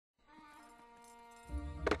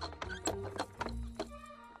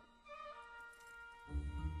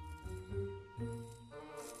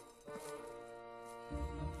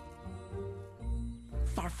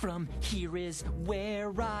From here is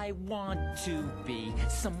where I want to be.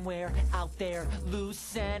 Somewhere out there,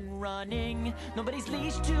 loose and running. Nobody's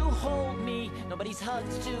leash to hold me, nobody's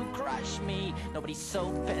hugs to crush me, nobody's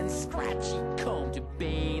soap and scratchy comb to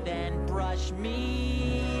bathe and brush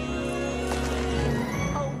me.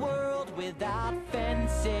 A world without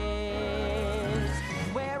fences,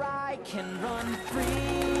 where I can run free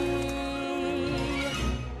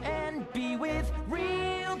and be with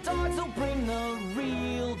real dogs who'll bring the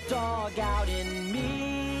real dog out in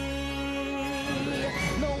me.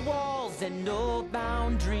 No walls and no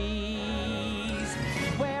boundaries,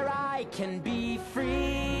 where I can be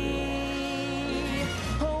free.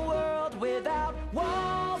 A world without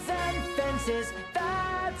walls and fences,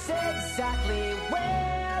 that's exactly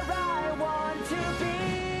where I want to be.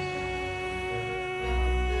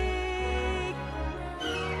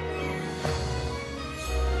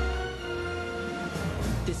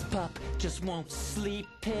 This pup just won't sleep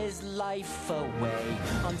his life away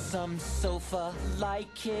on some sofa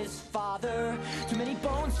like his father. Too many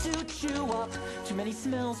bones to chew up, too many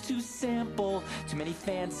smells to sample, too many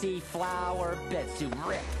fancy flower beds to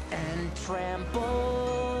rip and trample.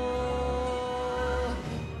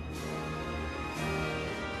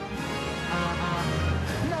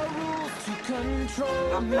 No rules to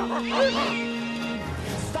control me.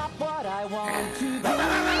 Stop what I want to be.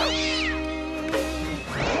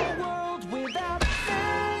 A world without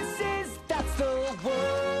fences, that's the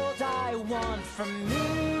world I want from me.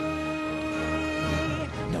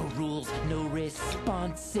 No rules, no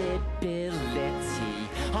responsibility,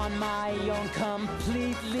 on my own,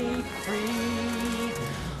 completely free.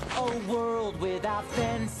 A world without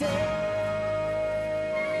fences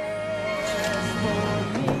for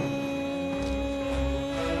me.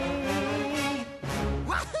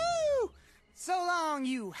 Wahoo! So long,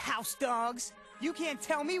 you house dogs. You can't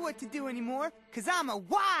tell me what to do anymore, 'cause I'm a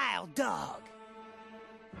wild dog.